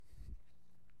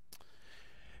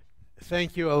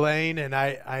Thank you, Elaine, and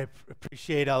I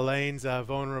appreciate Elaine's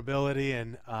vulnerability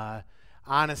and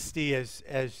honesty as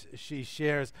she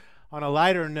shares. On a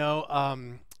lighter note,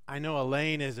 I know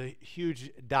Elaine is a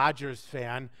huge Dodgers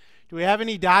fan. Do we have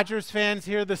any Dodgers fans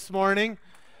here this morning?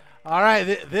 All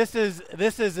right, this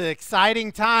is an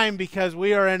exciting time because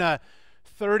we are in a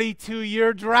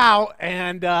 32-year drought,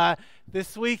 and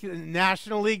this week the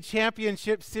National League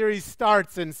Championship Series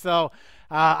starts, and so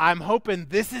I'm hoping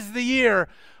this is the year.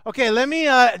 Okay, let me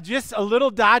just a little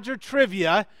Dodger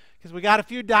trivia because we got a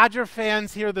few Dodger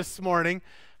fans here this morning.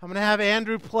 I'm going to have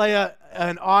Andrew play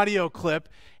an audio clip,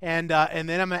 and then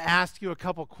I'm going to ask you a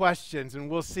couple questions, and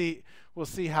we'll see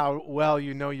how well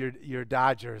you know your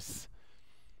Dodgers.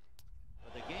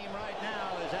 The game right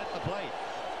now is at the plate.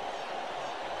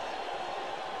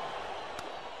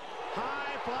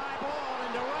 High fly ball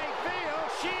into right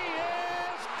field. She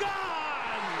is gone.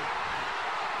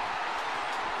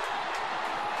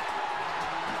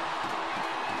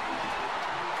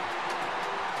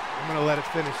 I'm going to let it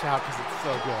finish out because it's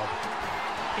so good.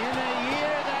 In a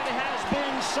year that has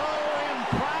been so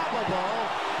improbable,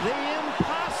 the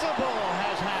impossible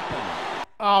has happened.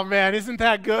 Oh man, isn't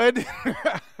that good?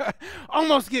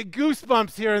 Almost get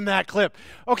goosebumps hearing that clip.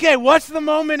 Okay, what's the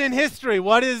moment in history?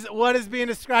 What is being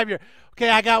described here? Okay,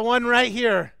 I got one right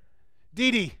here.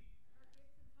 Dee.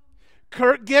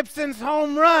 Kirk Gibson's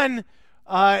home run,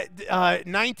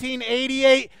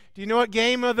 1988. Do you know what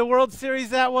game of the World Series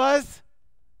that was?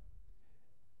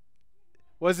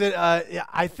 Was it,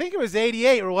 I think it was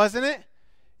 88, or wasn't it?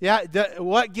 Yeah,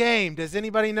 what game? Does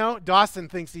anybody know? Dawson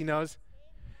thinks he knows.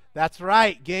 That's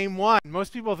right, Game 1.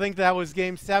 Most people think that was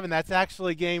Game 7. That's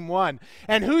actually Game 1.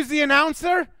 And who's the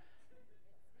announcer?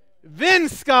 Vin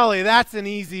Scully. That's an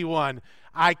easy one.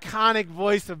 Iconic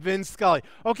voice of Vin Scully.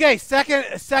 Okay,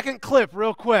 second clip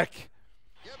real quick.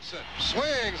 Gibson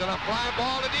swings and a fly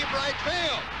ball to deep right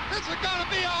field. This is going to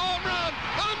be a home run.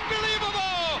 Unbelievable!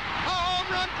 A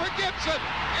home run for Gibson.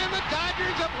 And the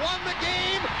Dodgers have won the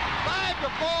game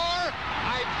 5-4.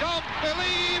 I don't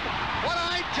believe what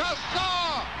I just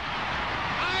saw.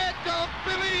 I don't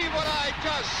believe what I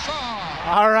just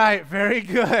saw. All right, very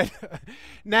good.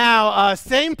 Now,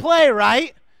 same play,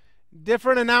 right?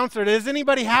 Different announcer. Does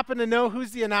anybody happen to know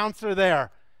who's the announcer there?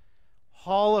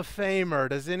 Hall of Famer.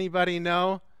 Does anybody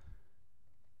know?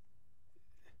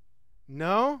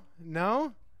 No?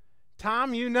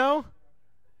 Tom, you know?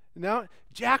 No?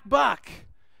 Jack Buck.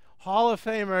 Hall of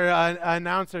Famer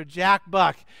announcer Jack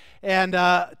Buck. And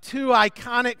two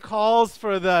iconic calls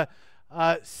for the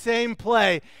same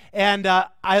play. And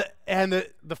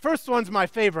the first one's my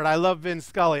favorite. I love Vin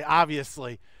Scully,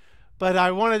 obviously. But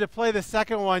I wanted to play the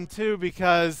second one too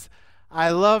because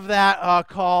I love that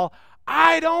call.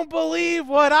 I don't believe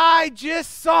what I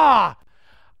just saw.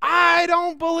 I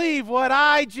don't believe what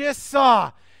I just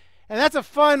saw. And that's a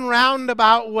fun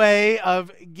roundabout way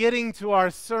of getting to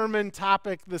our sermon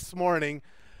topic this morning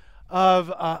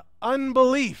of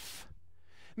unbelief.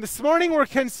 This morning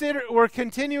we're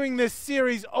continuing this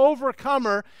series,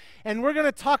 Overcomer, and we're going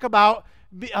to talk about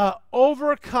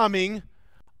overcoming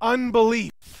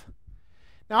unbelief.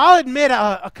 Now, I'll admit,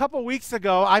 a couple weeks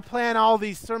ago, I planned all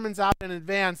these sermons out in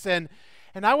advance, and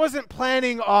I wasn't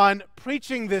planning on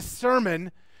preaching this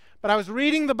sermon, but I was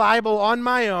reading the Bible on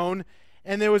my own,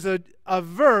 and there was a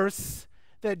verse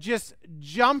that just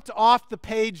jumped off the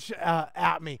page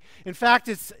at me. In fact,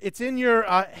 it's in your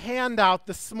handout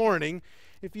this morning.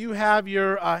 If you have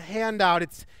your handout,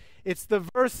 it's the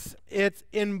verse, it's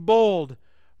in bold,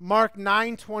 Mark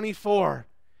 9:24.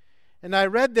 And I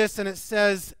read this, and it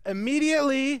says,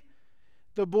 "Immediately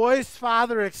the boy's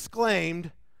father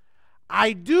exclaimed,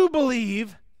 'I do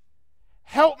believe,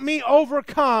 help me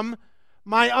overcome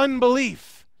my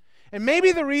unbelief.'" And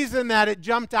maybe the reason that it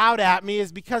jumped out at me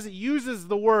is because it uses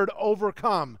the word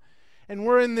overcome. And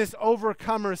we're in this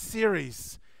Overcomer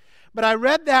series. But I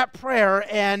read that prayer,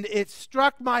 and it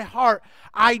struck my heart.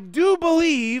 I do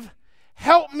believe,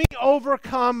 help me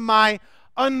overcome my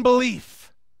unbelief.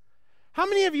 How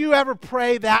many of you ever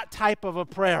pray that type of a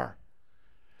prayer?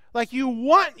 Like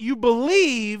you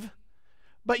believe,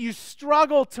 but you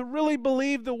struggle to really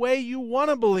believe the way you want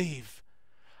to believe.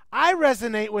 I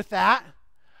resonate with that.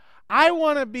 I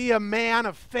want to be a man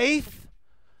of faith,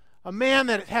 a man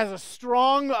that has a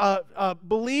strong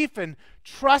belief and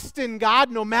trust in God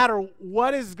no matter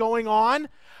what is going on.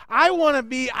 I want to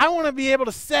be able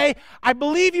to say, I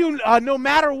believe you no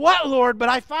matter what, Lord, but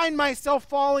I find myself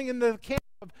falling in the camp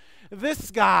of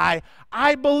this guy.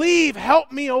 I believe,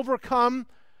 help me overcome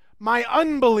my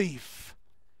unbelief.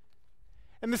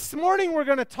 And this morning we're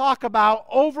going to talk about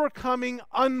overcoming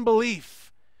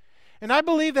unbelief. And I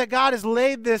believe that God has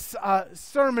laid this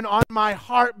sermon on my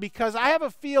heart because I have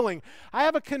a feeling, I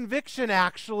have a conviction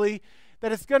actually,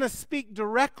 that it's going to speak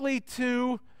directly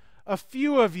to a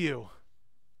few of you.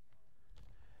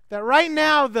 That right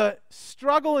now the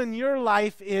struggle in your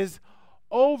life is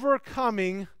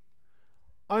overcoming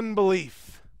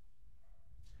unbelief.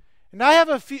 And I have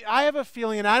a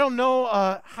feeling, and I don't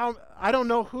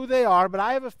know who they are, but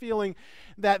I have a feeling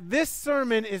that this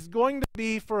sermon is going to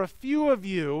be for a few of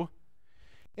you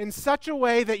in such a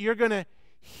way that you're going to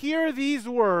hear these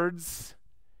words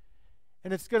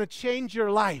and it's going to change your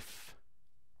life.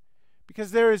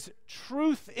 Because there is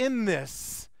truth in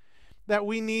this that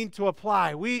we need to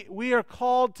apply. We are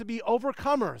called to be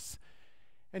overcomers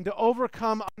and to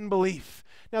overcome unbelief.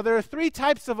 Now, there are three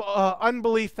types of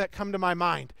unbelief that come to my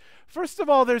mind. First of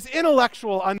all, there's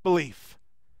intellectual unbelief,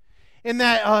 in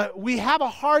that we have a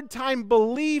hard time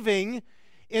believing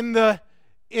in the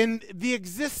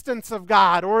existence of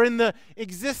God or in the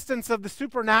existence of the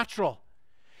supernatural.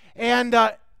 And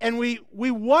we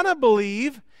want to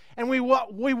believe, and we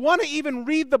want to even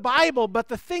read the Bible, but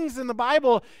the things in the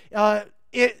Bible,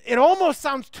 it almost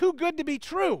sounds too good to be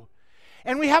true.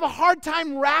 And we have a hard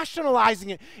time rationalizing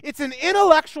it. It's an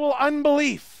intellectual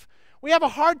unbelief. We have a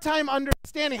hard time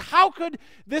understanding how could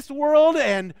this world,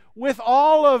 and with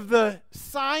all of the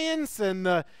science and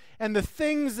the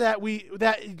things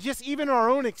that just even our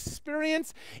own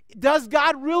experience, does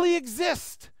God really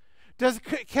exist?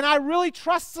 Can I really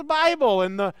trust the Bible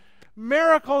and the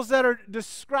miracles that are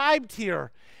described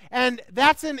here? And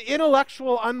that's an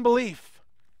intellectual unbelief.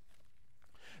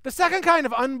 The second kind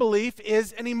of unbelief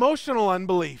is an emotional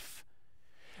unbelief.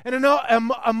 And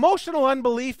an emotional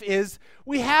unbelief is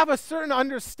we have a certain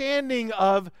understanding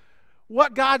of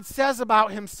what God says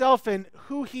about himself and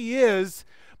who he is,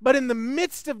 but in the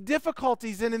midst of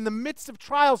difficulties and in the midst of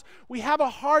trials, we have a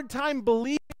hard time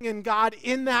believing in God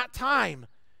in that time.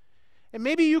 And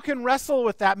maybe you can wrestle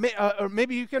with that, or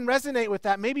maybe you can resonate with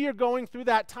that. Maybe you're going through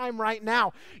that time right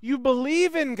now. You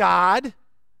believe in God,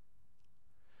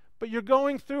 but you're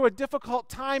going through a difficult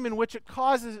time in which it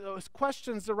causes those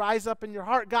questions to rise up in your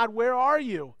heart. God, where are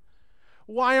you?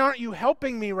 Why aren't you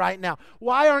helping me right now?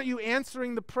 Why aren't you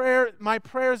answering my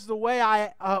prayers the way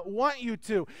I want you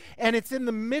to? And it's in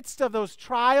the midst of those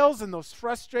trials and those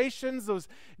frustrations, those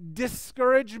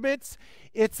discouragements,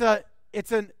 it's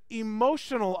an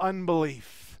emotional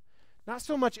unbelief. Not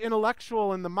so much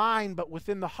intellectual in the mind, but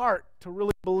within the heart to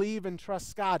really believe and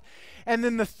trust God. And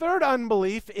then the third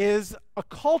unbelief is a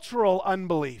cultural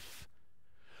unbelief.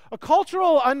 A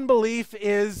cultural unbelief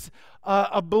is an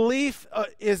unbelief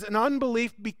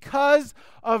because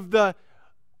of the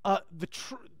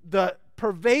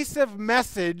pervasive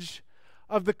message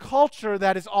of the culture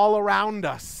that is all around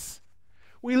us.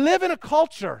 We live in a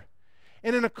culture.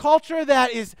 And in a culture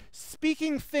that is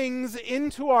speaking things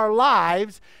into our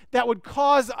lives that would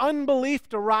cause unbelief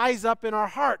to rise up in our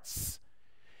hearts.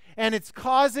 And it's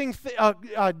causing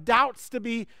doubts to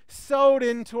be sowed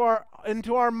into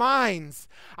our minds.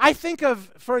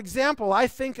 For example, I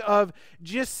think of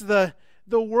just the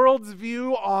world's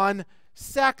view on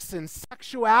sex and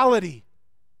sexuality.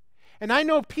 And I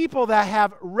know people that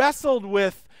have wrestled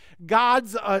with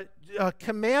God's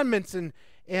commandments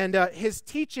and his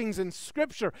teachings in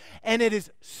Scripture. And it is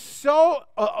so,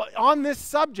 on this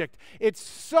subject, it's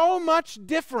so much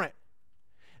different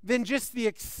than just the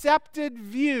accepted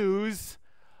views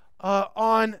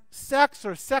on sex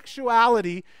or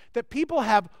sexuality, that people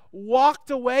have walked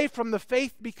away from the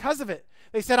faith because of it.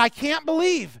 They said, I can't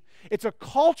believe. It's a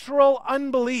cultural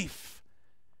unbelief.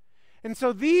 And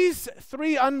so these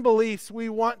three unbeliefs we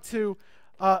want to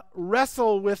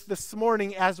wrestle with this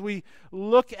morning as we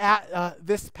look at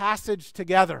this passage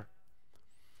together.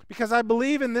 Because I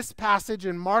believe in this passage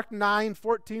in Mark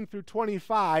 9:14 through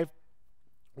 25,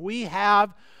 we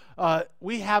have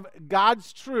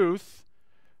God's truth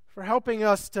for helping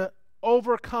us to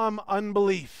overcome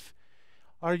unbelief.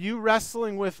 Are you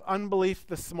wrestling with unbelief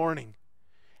this morning?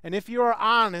 And if you are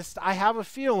honest, I have a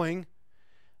feeling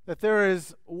that there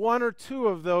is one or two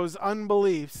of those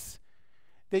unbeliefs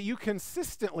that you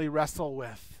consistently wrestle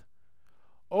with.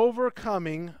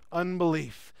 Overcoming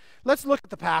unbelief. Let's look at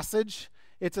the passage.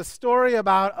 It's a story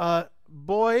about a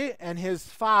boy and his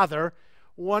father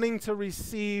wanting to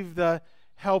receive the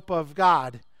help of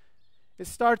God. It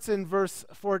starts in verse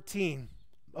 14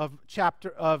 of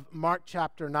Mark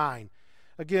chapter 9.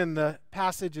 Again, the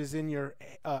passage is in your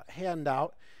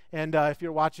handout, and if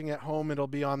you're watching at home, it'll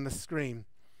be on the screen.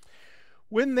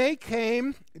 When they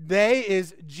came, they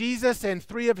is Jesus and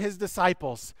three of his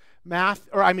disciples,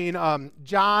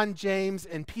 John, James,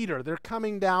 and Peter. They're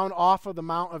coming down off of the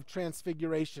Mount of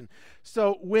Transfiguration.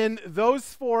 So when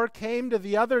those four came to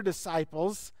the other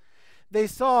disciples, they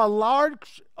saw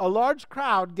a large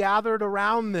crowd gathered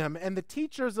around them, and the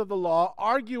teachers of the law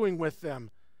arguing with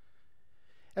them.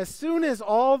 As soon as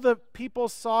all the people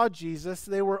saw Jesus,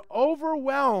 they were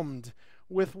overwhelmed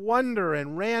with wonder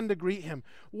and ran to greet him.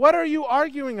 "What are you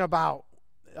arguing about?"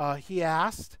 He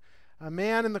asked. A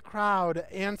man in the crowd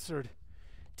answered,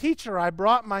 "Teacher, I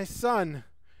brought my son,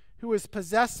 who is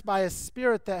possessed by a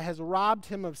spirit that has robbed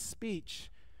him of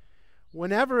speech.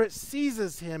 Whenever it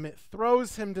seizes him, it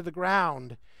throws him to the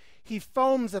ground. He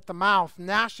foams at the mouth,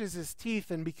 gnashes his teeth,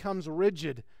 and becomes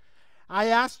rigid. I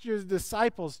asked your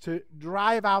disciples to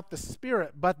drive out the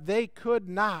spirit, but they could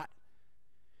not."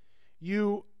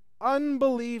 "You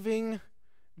unbelieving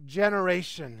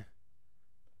generation,"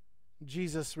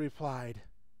 Jesus replied,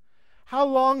 "how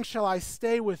long shall I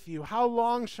stay with you? How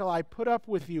long shall I put up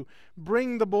with you?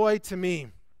 Bring the boy to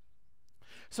me."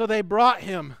 So they brought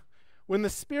him. When the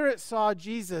spirit saw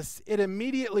Jesus, it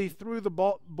immediately threw the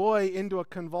boy into a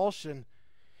convulsion.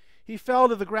 He fell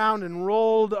to the ground and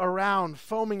rolled around,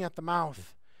 foaming at the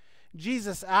mouth.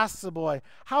 Jesus asked the boy,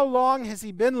 "How long has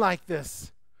he been like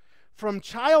this?" "From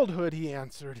childhood," he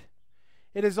answered.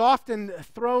 "It has often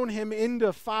thrown him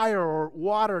into fire or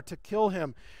water to kill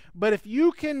him. But if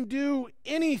you can do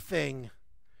anything,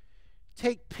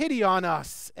 take pity on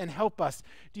us and help us."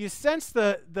 Do you sense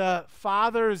the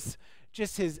Father's,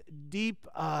 just his deep,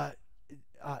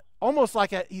 almost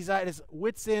like he's at his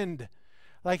wit's end,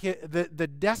 like the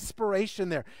desperation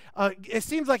there. It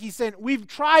seems like he's saying, we've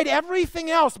tried everything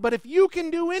else, but if you can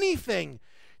do anything,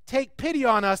 take pity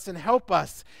on us and help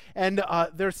us. And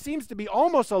there seems to be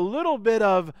almost a little bit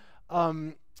of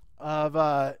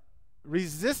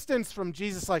resistance from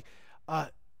Jesus. Like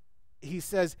he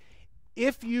says,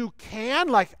 "If you can,"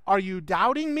 like, "are you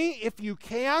doubting me? If you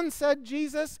can," said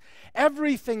Jesus,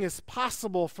 "everything is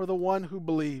possible for the one who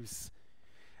believes."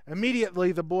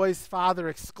 Immediately the boy's father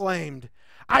exclaimed,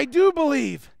 "I do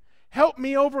believe. Help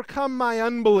me overcome my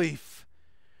unbelief."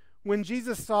 When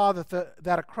Jesus saw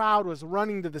that a crowd was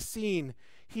running to the scene,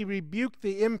 he rebuked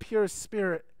the impure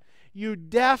spirit. "You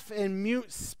deaf and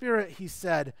mute spirit," he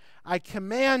said, "I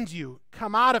command you,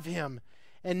 come out of him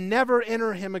and never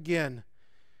enter him again."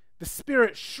 The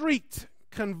spirit shrieked,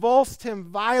 convulsed him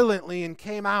violently, and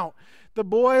came out. The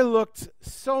boy looked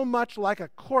so much like a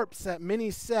corpse that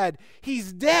many said,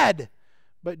 "He's dead."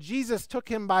 But Jesus took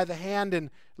him by the hand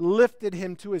and lifted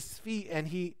him to his feet, and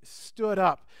he stood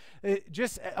up.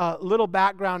 Just a little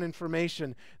background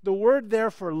information. The word there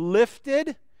for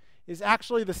lifted is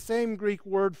actually the same Greek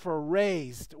word for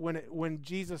raised when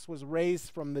Jesus was raised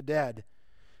from the dead.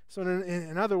 So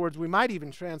in other words, we might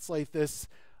even translate this,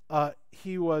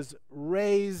 he was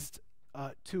raised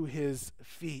to his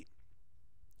feet.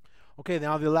 Okay,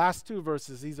 now the last two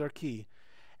verses, these are key.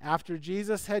 After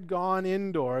Jesus had gone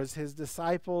indoors, his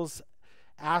disciples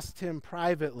asked him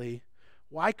privately,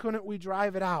 "Why couldn't we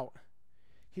drive it out?"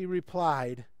 He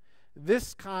replied,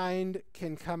 "This kind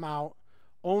can come out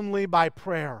only by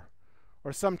prayer."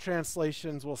 Or some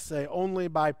translations will say, only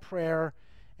by prayer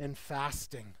and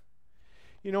fasting.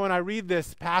 You know, when I read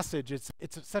this passage, it's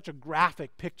such a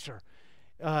graphic picture.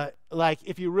 Like,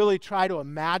 if you really try to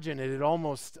imagine it, it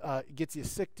almost gets you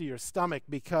sick to your stomach,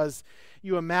 because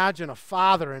you imagine a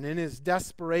father, and in his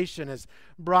desperation has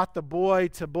brought the boy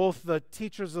to both the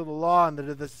teachers of the law and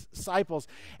the disciples,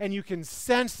 and you can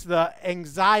sense the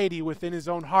anxiety within his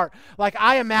own heart. Like,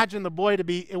 I imagine the boy to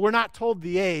be, we're not told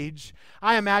the age,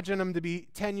 I imagine him to be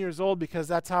 10 years old, because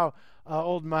that's how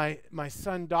old my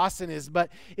son Dawson is.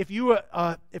 But if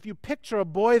you picture a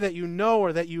boy that you know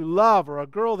or that you love, or a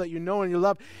girl that you know and you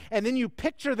love, and then you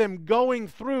picture them going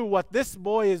through what this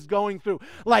boy is going through,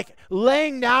 like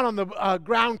laying down on the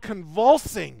ground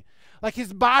convulsing, like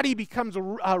his body becomes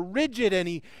rigid, and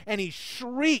he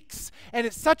shrieks, and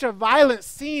it's such a violent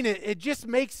scene. It just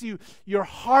makes your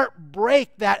heart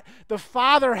break that the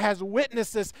father has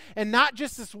witnessed this, and not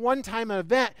just this one-time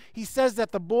event. He says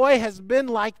that the boy has been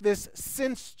like this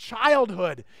since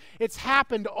childhood. It's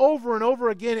happened over and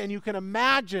over again, and you can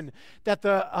imagine that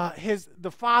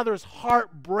the father's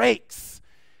heart breaks.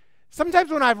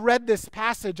 Sometimes when I've read this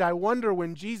passage, I wonder,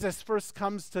 when Jesus first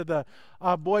comes to the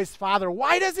boy's father,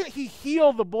 why doesn't he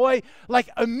heal the boy like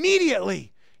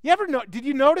immediately? Did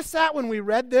you notice that when we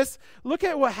read this? Look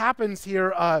at what happens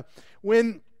here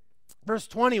when, verse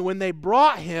 20, when they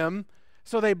brought him,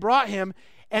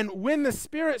 and when the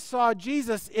spirit saw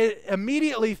Jesus, it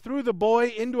immediately threw the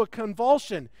boy into a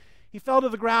convulsion. He fell to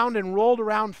the ground and rolled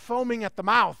around foaming at the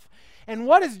mouth. And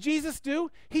what does Jesus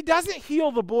do? He doesn't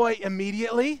heal the boy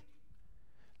immediately.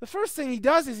 The first thing he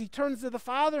does is he turns to the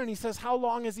father and he says, how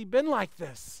long has he been like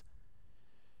this?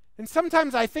 And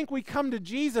sometimes I think we come to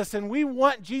Jesus and we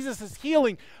want Jesus'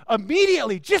 healing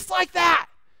immediately, just like that.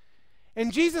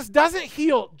 And Jesus doesn't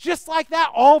heal just like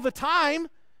that all the time.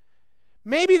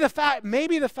 Maybe the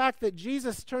fact that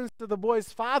Jesus turns to the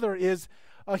boy's father is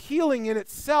a healing in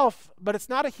itself, but it's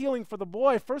not a healing for the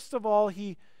boy. First of all,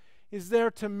 he is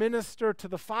there to minister to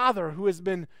the father who has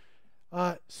been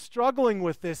struggling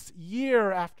with this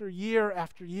year after year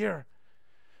after year.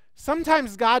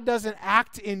 Sometimes God doesn't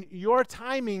act in your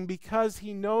timing because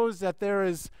he knows that there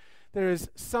is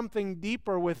something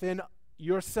deeper within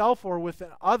yourself or within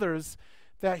others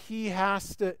that he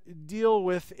has to deal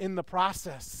with in the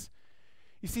process.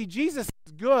 You see, Jesus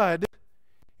is good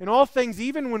in all things,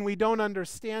 even when we don't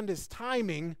understand his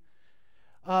timing,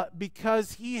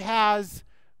 because he has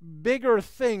bigger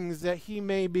things that he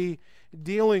may be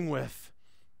dealing with.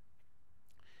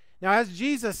 Now, as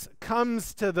Jesus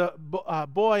comes to the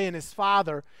boy and his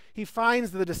father, he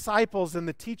finds the disciples and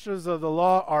the teachers of the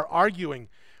law are arguing.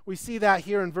 We see that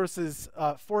here in verses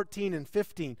 14 and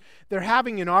 15. They're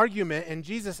having an argument, and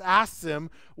Jesus asks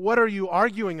them, "What are you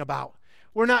arguing about?"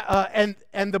 We're not,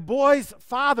 and the boy's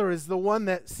father is the one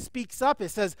that speaks up. It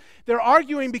says, they're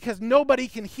arguing because nobody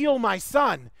can heal my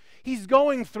son. He's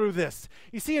going through this.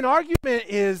 You see, an argument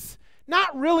is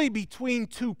not really between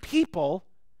two people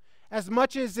as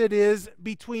much as it is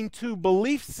between two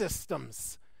belief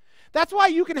systems. That's why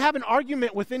you can have an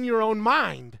argument within your own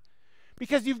mind,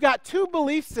 because you've got two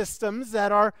belief systems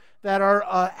that are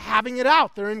having it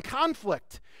out. They're in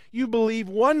conflict. You believe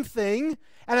one thing,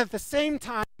 and at the same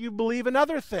time, you believe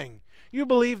another thing. You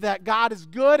believe that God is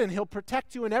good and he'll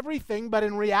protect you in everything, but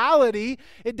in reality,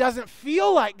 it doesn't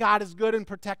feel like God is good and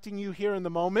protecting you here in the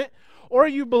moment. Or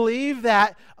you believe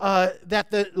that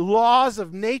the laws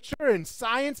of nature and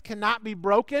science cannot be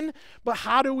broken, but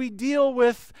how do we deal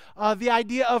with the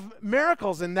idea of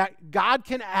miracles and that God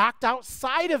can act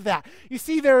outside of that? You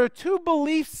see, there are two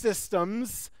belief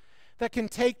systems that can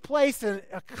take place in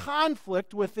a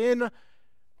conflict within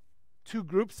two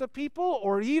groups of people,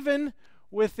 or even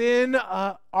within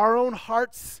our own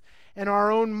hearts and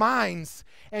our own minds.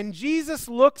 And Jesus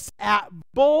looks at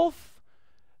both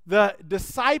the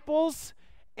disciples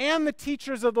and the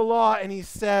teachers of the law, and he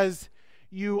says,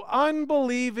 "You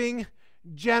unbelieving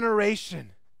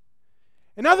generation."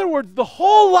 In other words, the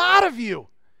whole lot of you,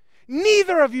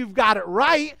 neither of you've got it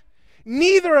right.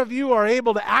 Neither of you are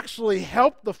able to actually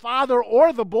help the father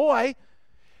or the boy.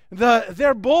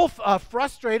 They're both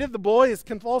frustrated. The boy is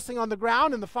convulsing on the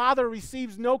ground, and the father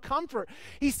receives no comfort.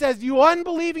 He says, "You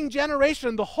unbelieving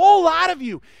generation, the whole lot of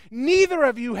you, neither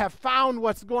of you have found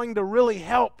what's going to really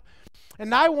help."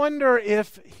 And I wonder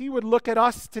if he would look at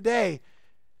us today,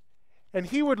 and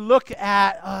he would look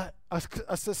at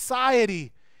a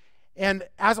society, and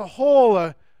as a whole,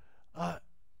 a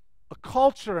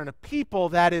culture and a people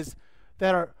that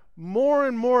are more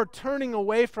and more turning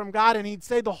away from God, and he'd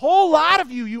say, "The whole lot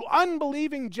of you, you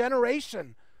unbelieving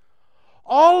generation,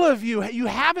 all of you, you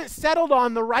haven't settled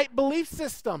on the right belief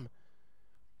system."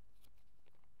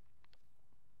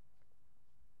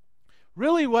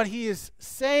 Really what he is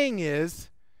saying is,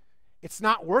 it's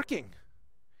not working.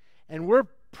 And we're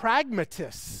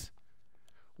pragmatists.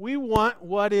 We want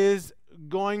what is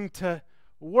going to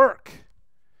work.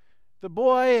 The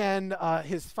boy and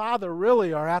his father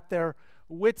really are at their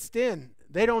wits' end.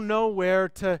 They don't know where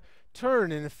to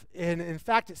turn. And in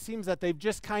fact, it seems that they've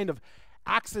just kind of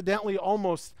accidentally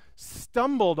almost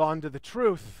stumbled onto the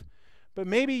truth. But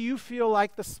maybe you feel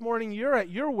like this morning you're at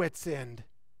your wits' end.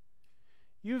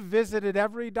 You've visited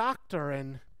every doctor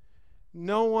and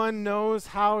no one knows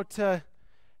how to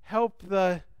help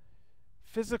the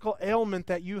physical ailment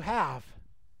that you have.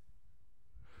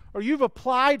 Or you've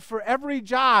applied for every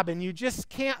job and you just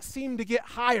can't seem to get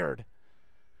hired.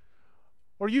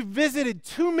 Or you've visited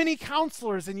too many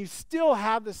counselors and you still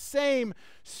have the same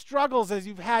struggles as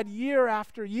you've had year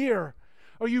after year.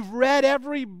 Or you've read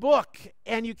every book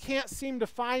and you can't seem to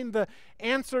find the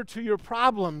answer to your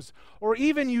problems. Or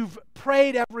even you've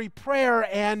prayed every prayer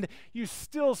and you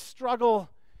still struggle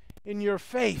in your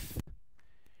faith.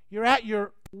 You're at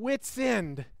your wits'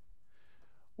 end.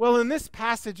 Well, in this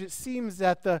passage, it seems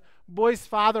that the boy's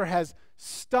father has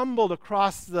stumbled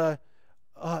across the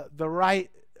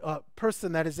right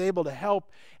person that is able to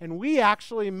help, and we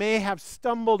actually may have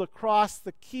stumbled across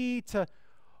the key to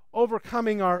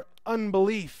overcoming our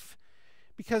unbelief,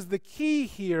 because the key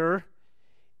here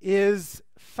is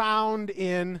found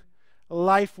in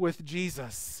life with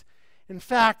Jesus. In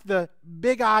fact, the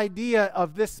big idea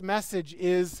of this message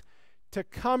is to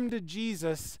come to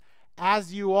Jesus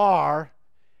as you are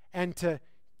and to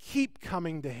keep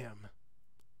coming to him.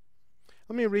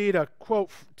 Let me read a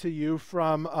quote to you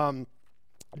from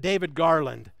David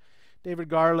Garland. David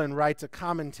Garland writes a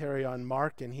commentary on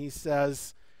Mark, and he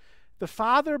says, "The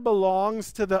Father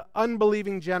belongs to the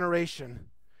unbelieving generation,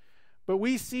 but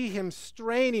we see him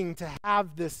straining to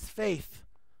have this faith.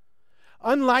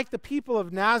 Unlike the people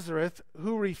of Nazareth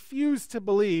who refuse to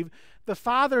believe, the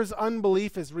Father's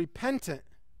unbelief is repentant.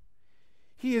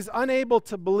 He is unable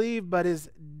to believe, but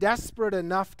is desperate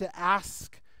enough to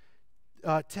ask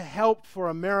to help for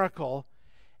a miracle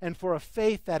and for a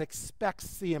faith that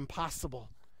expects the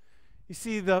impossible." You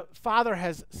see, the Father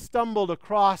has stumbled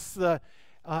across the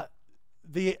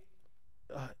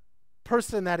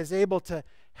person that is able to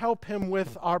help him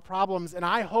with our problems, and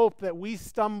I hope that we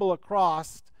stumble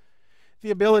across the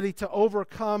ability to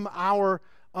overcome our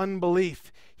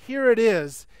unbelief. Here it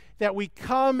is, that we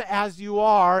come as you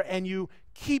are and you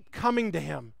keep coming to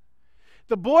him.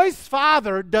 The boy's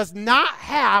father does not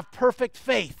have perfect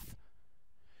faith.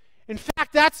 In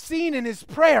fact, that's seen in his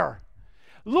prayer.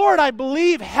 Lord, I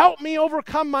believe, help me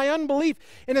overcome my unbelief.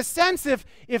 In a sense, if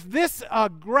this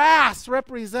grass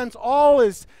represents all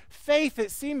his faith, it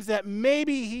seems that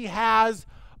maybe he has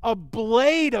a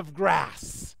blade of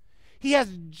grass. He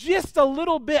has just a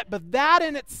little bit, but that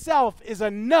in itself is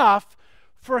enough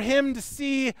for him to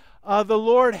see the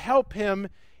Lord help him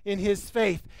in his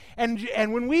faith. And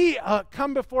when we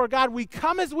come before God, we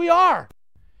come as we are.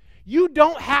 You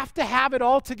don't have to have it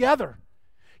all together.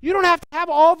 You don't have to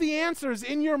have all the answers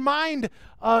in your mind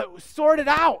sorted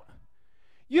out.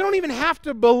 You don't even have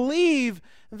to believe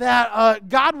that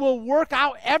God will work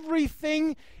out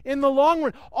everything in the long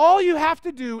run. All you have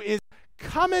to do is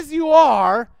come as you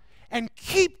are and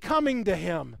keep coming to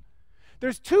him.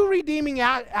 There's two redeeming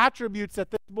attributes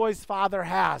that this boy's father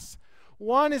has.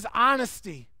 One is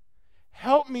honesty.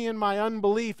 Help me in my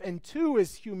unbelief. And two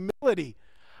is humility.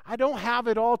 I don't have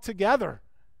it all together.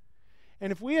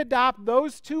 And if we adopt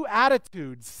those two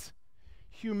attitudes,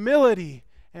 humility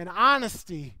and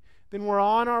honesty, then we're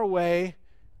on our way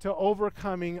to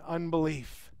overcoming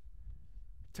unbelief.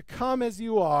 To come as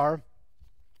you are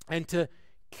and to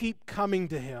keep coming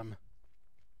to him.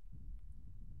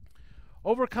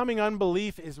 Overcoming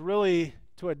unbelief is really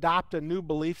to adopt a new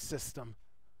belief system,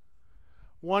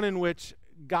 one in which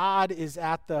God is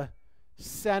at the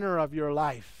center of your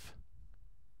life.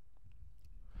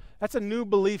 That's a new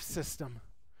belief system,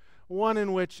 one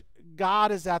in which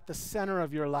God is at the center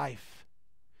of your life.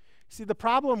 See, the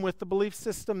problem with the belief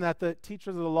system that the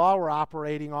teachers of the law were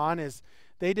operating on is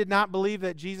they did not believe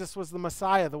that Jesus was the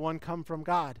Messiah, the one come from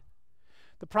God.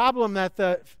 The problem that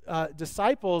the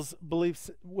disciples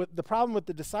the problem with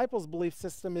the disciples' belief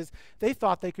system is they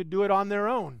thought they could do it on their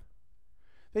own.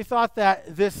 They thought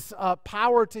that this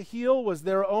power to heal was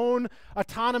their own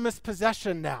autonomous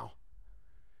possession now.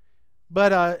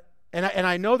 But and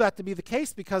I know that to be the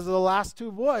case because of the last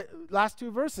two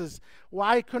verses.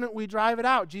 Why couldn't we drive it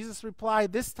out? Jesus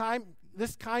replied, this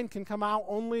kind can come out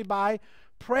only by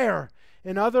prayer.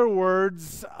 In other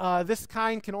words, this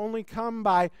kind can only come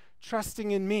by trusting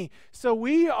in me. So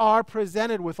we are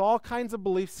presented with all kinds of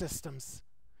belief systems.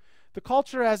 The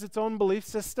culture has its own belief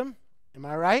system. Am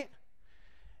I right?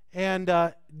 And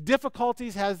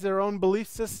difficulties has their own belief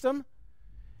system.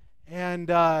 And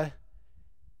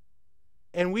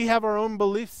we have our own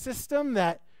belief system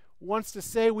that wants to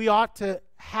say we ought to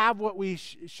have what we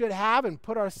should have and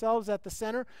put ourselves at the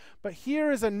center. But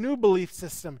here is a new belief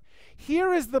system.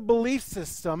 Here is the belief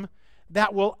system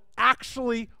that will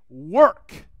actually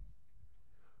work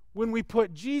when we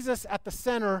put Jesus at the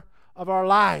center of our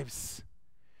lives.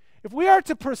 If we are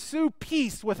to pursue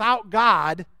peace without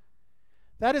God,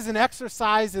 that is an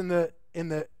exercise in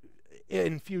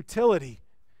futility.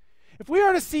 If we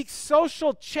are to seek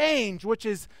social change, which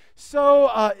is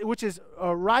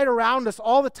right around us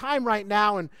all the time right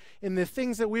now, and in the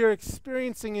things that we are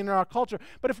experiencing in our culture,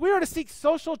 but if we are to seek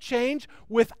social change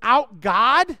without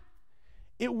God,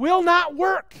 it will not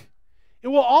work. It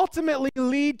will ultimately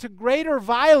lead to greater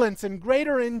violence and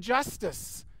greater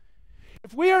injustice.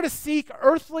 If we are to seek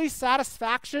earthly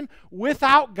satisfaction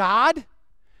without God,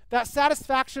 that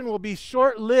satisfaction will be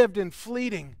short-lived and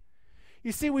fleeting.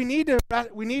 You see, we need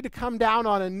to come down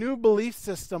on a new belief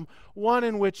system, one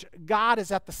in which God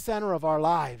is at the center of our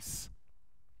lives.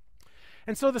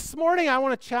 And so this morning I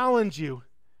want to challenge you.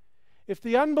 If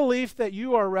the unbelief that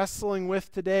you are wrestling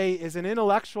with today is an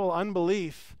intellectual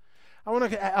unbelief, I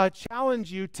want to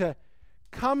challenge you to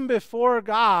come before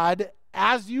God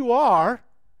as you are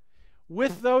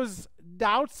with those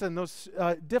doubts and those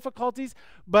difficulties,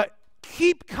 but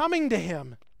keep coming to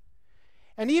him.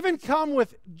 And even come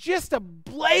with just a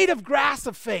blade of grass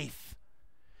of faith.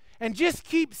 And just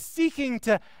keep seeking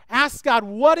to ask God,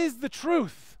 what is the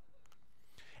truth?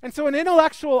 And so an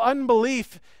intellectual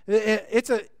unbelief, it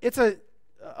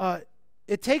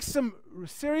takes some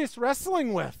serious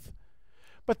wrestling with.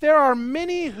 But there are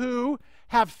many who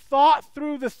have thought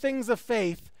through the things of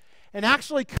faith and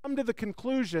actually come to the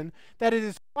conclusion that it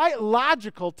is quite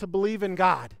logical to believe in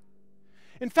God.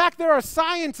 In fact, there are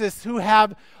scientists who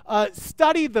have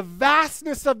studied the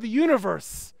vastness of the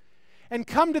universe and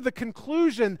come to the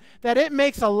conclusion that it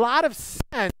makes a lot of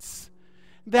sense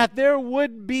that there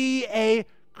would be a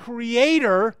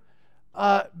creator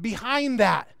behind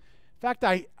that. In fact,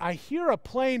 I hear a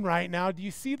plane right now. Do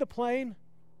you see the plane?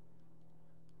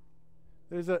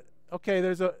 There's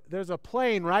a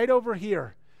plane right over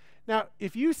here. Now,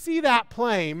 if you see that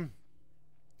plane,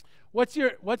 what's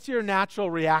your natural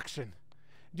reaction?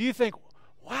 Do you think,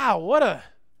 wow, what a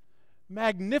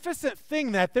magnificent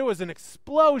thing that there was an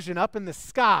explosion up in the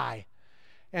sky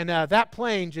and that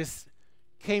plane just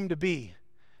came to be?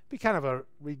 It'd be kind of a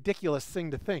ridiculous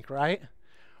thing to think, right?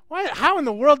 How in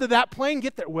the world did that plane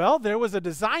get there? Well, there was a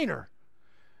designer.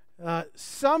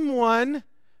 Someone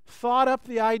thought up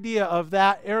the idea of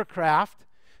that aircraft.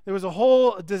 There was a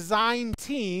whole design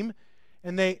team,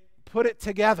 and they put it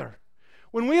together.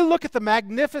 When we look at the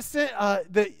magnificent,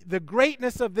 the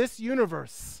greatness of this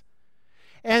universe,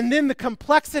 and then the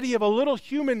complexity of a little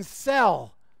human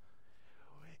cell,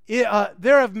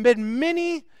 there have been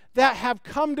many that have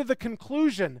come to the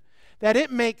conclusion that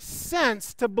it makes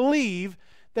sense to believe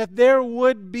that there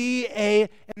would be an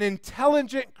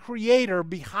intelligent creator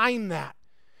behind that.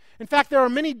 In fact, there are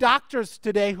many doctors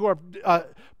today who are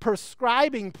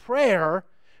prescribing prayer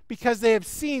because they have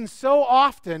seen so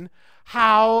often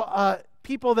how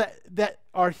people that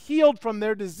are healed from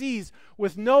their disease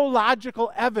with no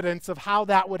logical evidence of how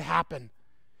that would happen.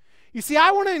 You see,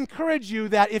 I want to encourage you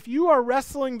that if you are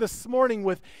wrestling this morning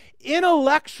with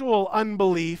intellectual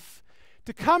unbelief,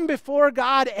 to come before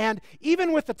God and even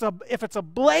if it's a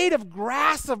blade of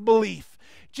grass of belief,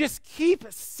 just keep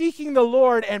seeking the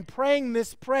Lord and praying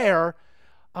this prayer.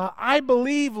 I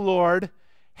believe, Lord,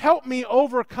 help me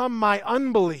overcome my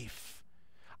unbelief.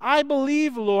 I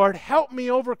believe, Lord, help me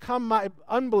overcome my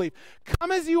unbelief.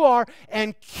 Come as you are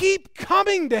and keep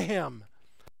coming to him.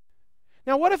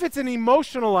 Now, what if it's an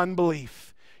emotional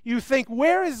unbelief? You think,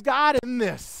 where is God in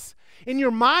this? In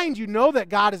your mind, you know that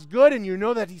God is good and you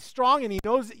know that he's strong and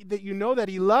that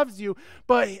he loves you,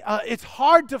 but it's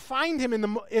hard to find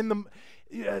him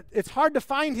it's hard to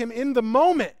find him in the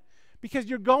moment because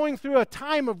you're going through a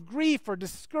time of grief or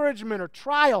discouragement or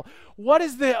trial. What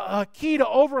is the key to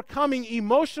overcoming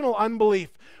emotional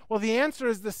unbelief? Well, the answer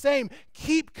is the same.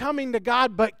 Keep coming to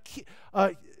God, but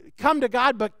come to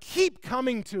God, but keep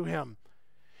coming to him.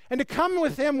 And to come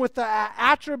with him with the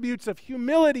attributes of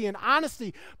humility and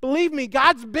honesty. Believe me,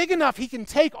 God's big enough. He can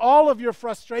take all of your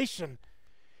frustration.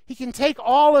 He can take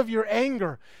all of your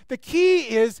anger. The key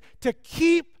is to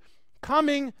keep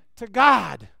coming to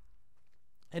God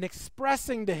and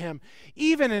expressing to him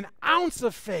even an ounce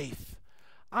of faith.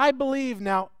 I believe,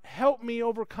 now help me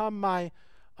overcome my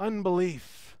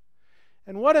unbelief.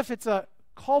 And what if it's a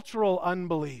cultural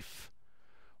unbelief?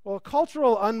 Well,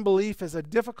 cultural unbelief is a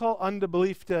difficult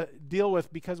unbelief to deal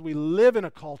with because we live in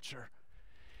a culture.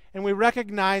 And we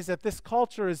recognize that this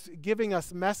culture is giving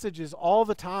us messages all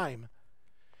the time.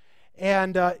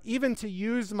 And even to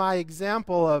use my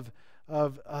example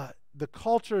of the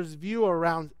culture's view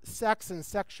around sex and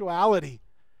sexuality,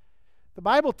 the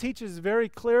Bible teaches very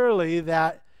clearly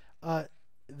that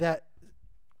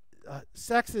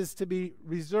sex is to be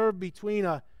reserved between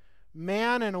a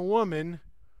man and a woman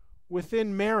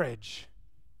within marriage.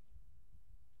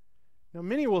 Now,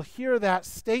 many will hear that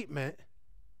statement,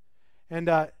 and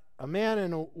a man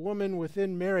and a woman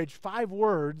within marriage, 5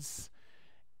 words,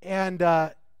 and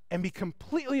be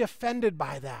completely offended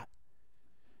by that.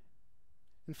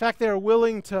 In fact, they are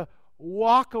willing to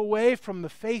walk away from the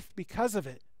faith because of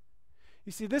it.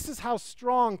 You see, this is how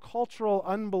strong cultural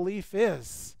unbelief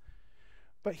is.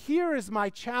 But here is my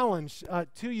challenge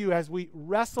to you as we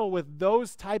wrestle with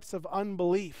those types of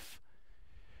unbelief.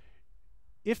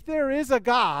 If there is a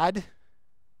God,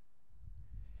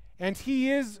 and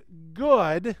he is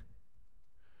good,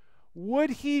 would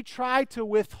he try to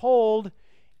withhold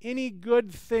any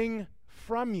good thing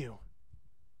from you?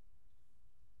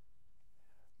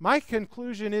 My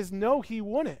conclusion is no, he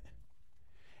wouldn't.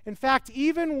 In fact,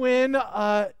 even when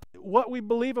what we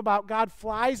believe about God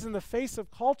flies in the face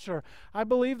of culture, I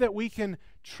believe that we can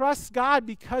trust God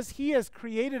because He has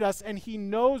created us and He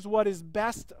knows what is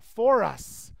best for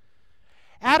us.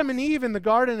 Adam and Eve in the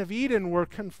Garden of Eden were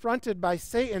confronted by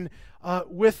Satan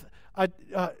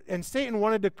and Satan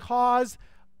wanted to cause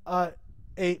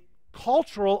a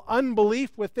cultural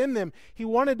unbelief within them. He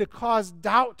wanted to cause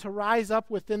doubt to rise up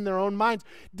within their own minds.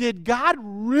 Did God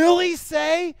really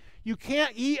say you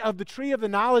can't eat of the tree of the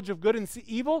knowledge of good and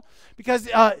evil? Because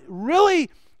really,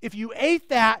 if you ate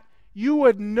that, you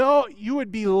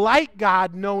would be like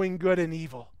God, knowing good and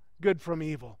evil, good from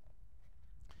evil.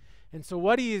 And so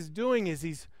what he is doing is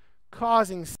he's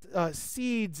causing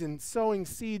seeds and sowing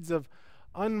seeds of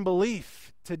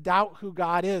unbelief to doubt who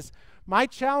God is. My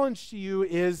challenge to you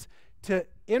is to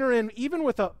enter in, even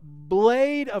with a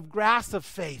blade of grass of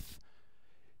faith,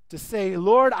 to say,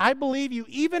 Lord, I believe you,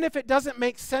 even if it doesn't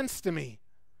make sense to me,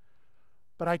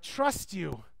 but I trust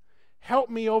you. Help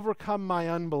me overcome my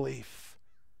unbelief.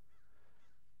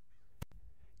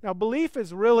 Now, belief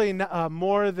is really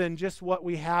more than just what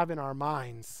we have in our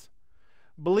minds.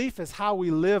 Belief is how we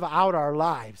live out our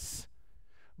lives.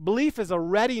 Belief is a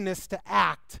readiness to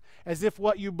act as if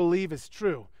what you believe is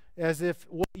true, as if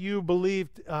what you believe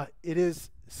it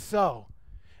is so.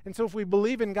 And so if we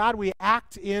believe in God, we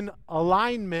act in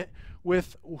alignment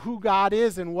with who God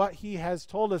is and what He has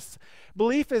told us.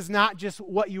 Belief is not just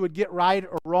what you would get right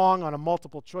or wrong on a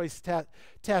multiple choice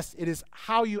test. It is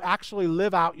how you actually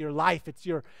live out your life. It's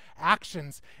your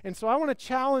actions. And so I want to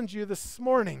challenge you this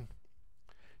morning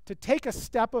to take a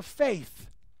step of faith.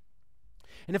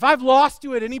 And if I've lost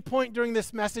you at any point during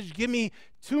this message, give me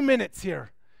 2 minutes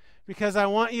here, because I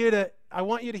want you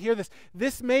to hear this.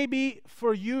 This may be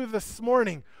for you this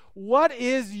morning. What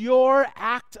is your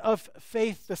act of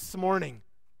faith this morning?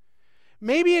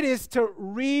 Maybe it is to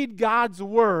read God's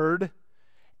word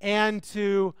and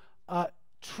to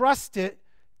trust it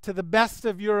to the best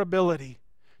of your ability.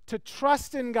 To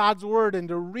trust in God's word and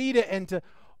to read it and to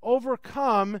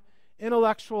overcome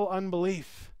intellectual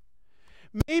unbelief.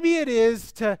 Maybe it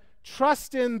is to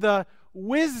trust in the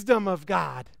wisdom of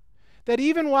God, that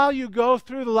even while you go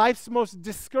through life's most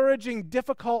discouraging,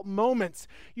 difficult moments,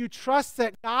 you trust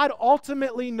that God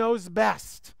ultimately knows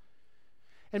best.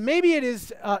 And maybe it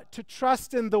is to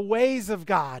trust in the ways of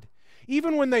God.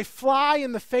 Even when they fly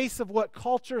in the face of what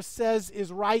culture says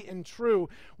is right and true,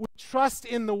 we trust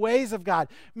in the ways of God.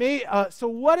 So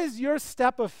what is your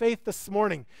step of faith this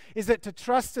morning? Is it to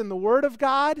trust in the Word of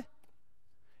God?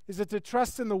 Is it to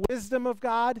trust in the wisdom of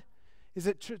God? Is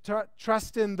it to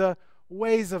trust in the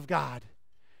ways of God?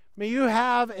 May you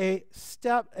have an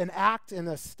act and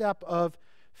a step of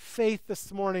faith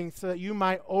this morning so that you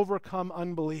might overcome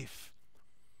unbelief.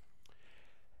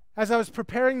 As I was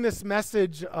preparing this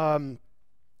message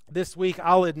this week,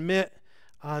 I'll admit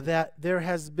that there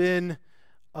has been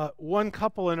one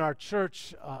couple in our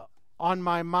church on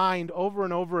my mind over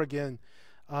and over again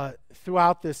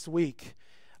throughout this week.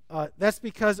 That's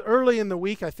because early in the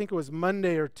week, I think it was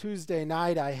Monday or Tuesday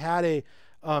night, I had a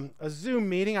Zoom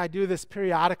meeting. I do this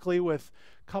periodically with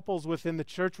couples within the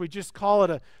church. We just call it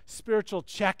a spiritual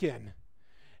check-in.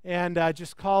 And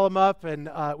just call them up, and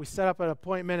we set up an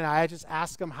appointment, and I just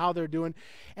ask them how they're doing.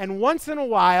 And once in a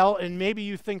while, and maybe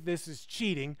you think this is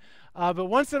cheating, but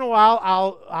once in a while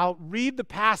I'll read the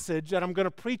passage that I'm going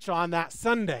to preach on that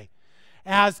Sunday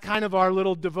as kind of our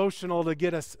little devotional to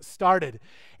get us started.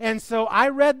 And so I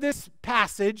read this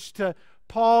passage to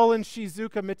Paul and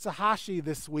Shizuka Mitsuhashi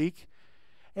this week,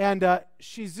 and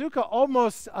Shizuka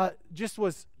almost just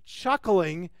was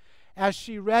chuckling as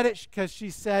she read it, because she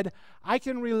said, I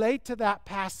can relate to that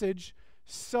passage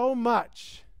so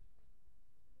much.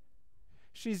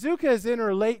 Shizuka is in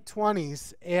her late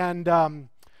 20s, and I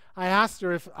asked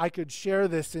her if I could share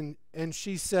this, and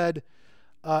she said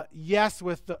yes,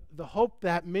 with the hope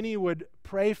that many would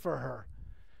pray for her.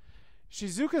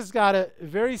 Shizuka's got a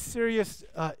very serious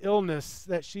illness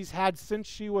that she's had since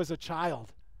she was a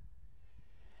child.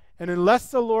 And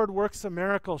unless the Lord works a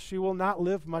miracle, she will not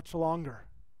live much longer.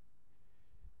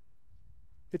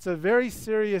 It's a very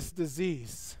serious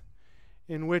disease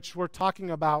in which we're talking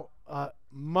about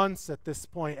months at this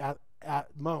point at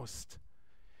most.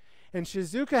 And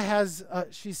Shizuka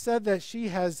she said that she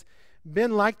has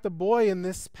been like the boy in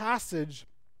this passage,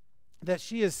 that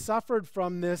she has suffered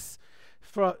from this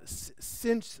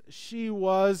since she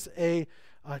was a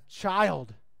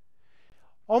child.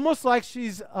 Almost like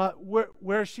she's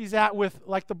where she's at with,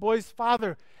 like the boy's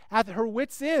father, at her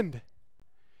wit's end.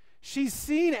 She's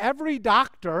seen every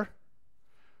doctor,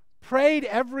 prayed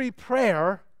every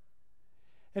prayer,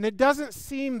 and it doesn't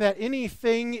seem that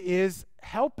anything is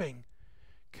helping.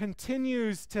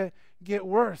 continues to get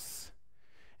worse.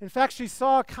 In fact, she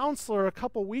saw a counselor a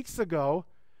couple weeks ago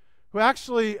who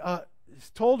actually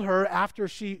told her, after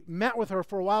she met with her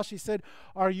for a while, she said,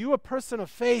 "Are you a person of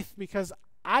faith? Because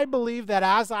I believe that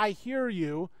as I hear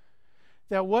you,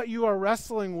 that what you are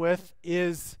wrestling with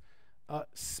is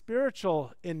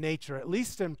spiritual in nature, at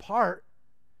least in part."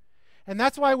 And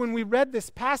that's why when we read this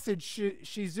passage,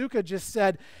 Shizuka just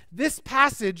said, "This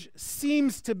passage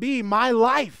seems to be my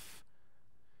life."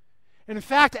 And in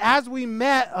fact, as we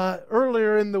met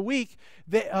earlier in the week,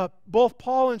 both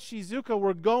Paul and Shizuka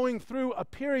were going through a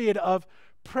period of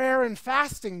prayer and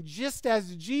fasting, just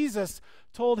as Jesus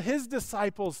told his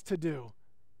disciples to do.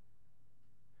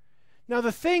 Now,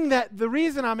 the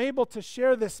reason I'm able to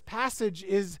share this passage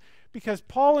is because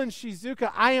Paul and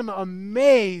Shizuka, I am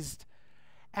amazed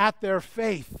at their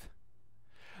faith.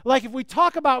 Like, if we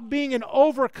talk about being an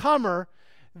overcomer,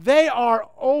 they are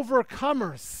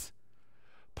overcomers.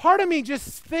 Part of me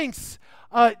just thinks,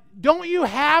 don't you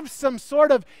have some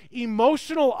sort of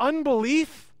emotional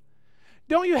unbelief?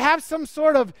 Don't you have some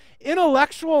sort of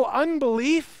intellectual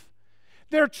unbelief?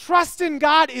 Their trust in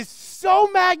God is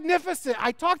so magnificent.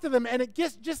 I talk to them and it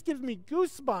just gives me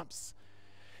goosebumps.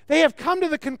 They have come to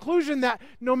the conclusion that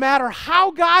no matter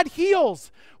how God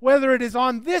heals, whether it is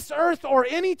on this earth or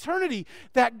in eternity,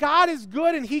 that God is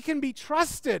good and he can be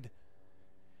trusted.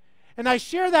 And I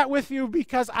share that with you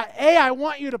because, I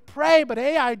want you to pray, but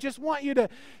I just want you to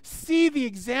see the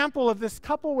example of this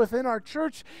couple within our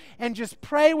church and just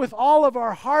pray with all of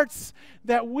our hearts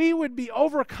that we would be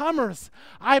overcomers.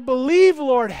 I believe,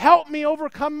 Lord, help me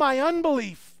overcome my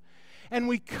unbelief. And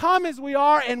we come as we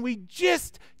are, and we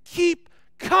just keep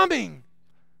coming.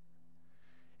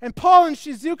 And Paul and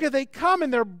Shizuka, they come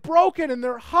and they're broken and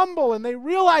they're humble and they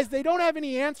realize they don't have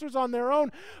any answers on their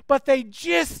own, but they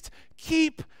just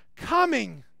keep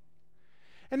coming.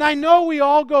 And I know we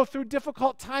all go through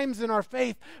difficult times in our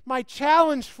faith. My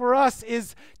challenge for us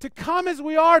is to come as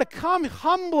we are, to come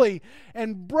humbly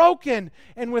and broken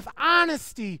and with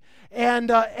honesty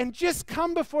and just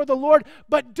come before the Lord.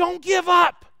 But don't give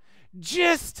up.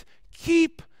 Just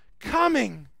keep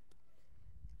coming.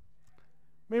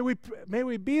 May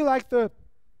we be like the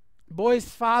boy's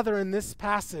father in this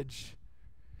passage,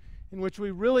 in which we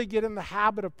really get in the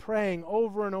habit of praying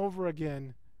over and over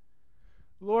again,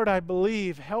 "Lord, I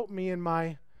believe, help me in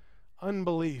my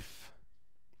unbelief."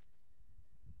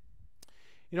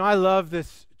 You know, I love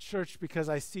this church because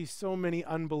I see so many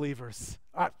unbelievers.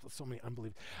 I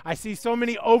see so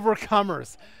many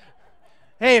overcomers.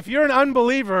 Hey, if you're an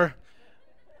unbeliever,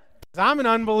 'cause I'm an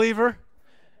unbeliever,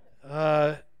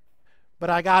 but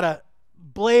I got a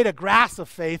blade of grass of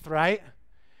faith, right?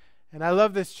 And I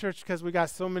love this church because we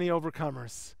got so many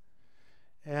overcomers.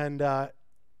 And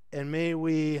may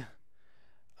we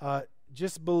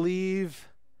just believe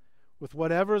with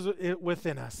whatever's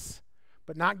within us,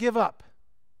 but not give up.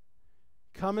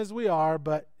 Come as we are,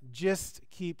 but just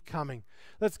keep coming.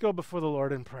 Let's go before the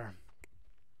Lord in prayer.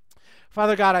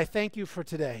 Father God, I thank you for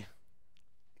today.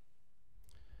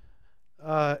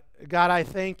 God, I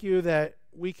thank you that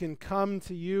we can come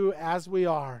to you as we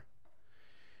are.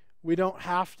 We don't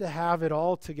have to have it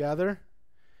all together.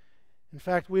 In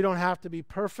fact, we don't have to be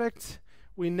perfect.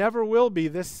 We never will be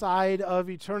this side of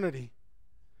eternity.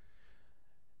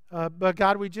 But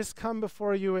God, we just come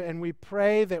before you and we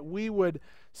pray that we would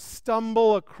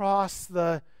stumble across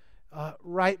the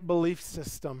right belief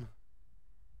system.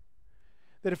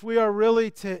 That if we are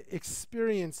really to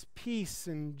experience peace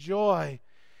and joy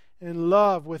and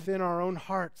love within our own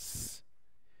hearts,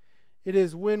 it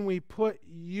is when we put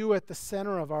you at the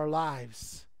center of our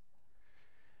lives.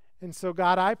 And so,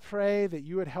 God, I pray that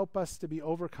you would help us to be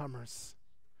overcomers.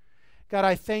 God,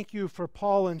 I thank you for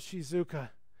Paul and Shizuka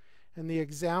and the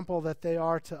example that they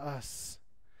are to us.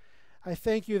 I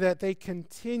thank you that they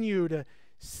continue to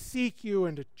seek you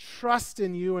and to trust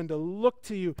in you and to look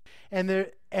to you. And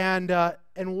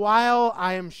while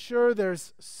I am sure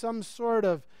there's some sort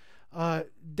of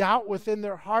doubt within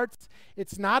their hearts,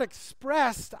 it's not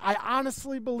expressed. I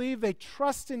honestly believe they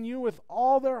trust in you with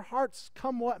all their hearts,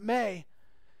 come what may.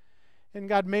 And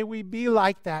God, may we be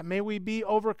like that. May we be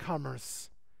overcomers.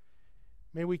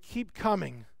 May we keep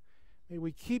coming. May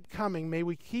we keep coming. May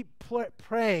we keep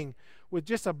praying with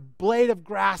just a blade of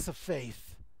grass of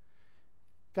faith.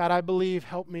 God, I believe,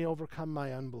 help me overcome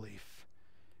my unbelief.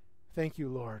 Thank you,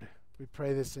 Lord. We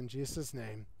pray this in Jesus'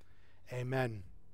 name. Amen.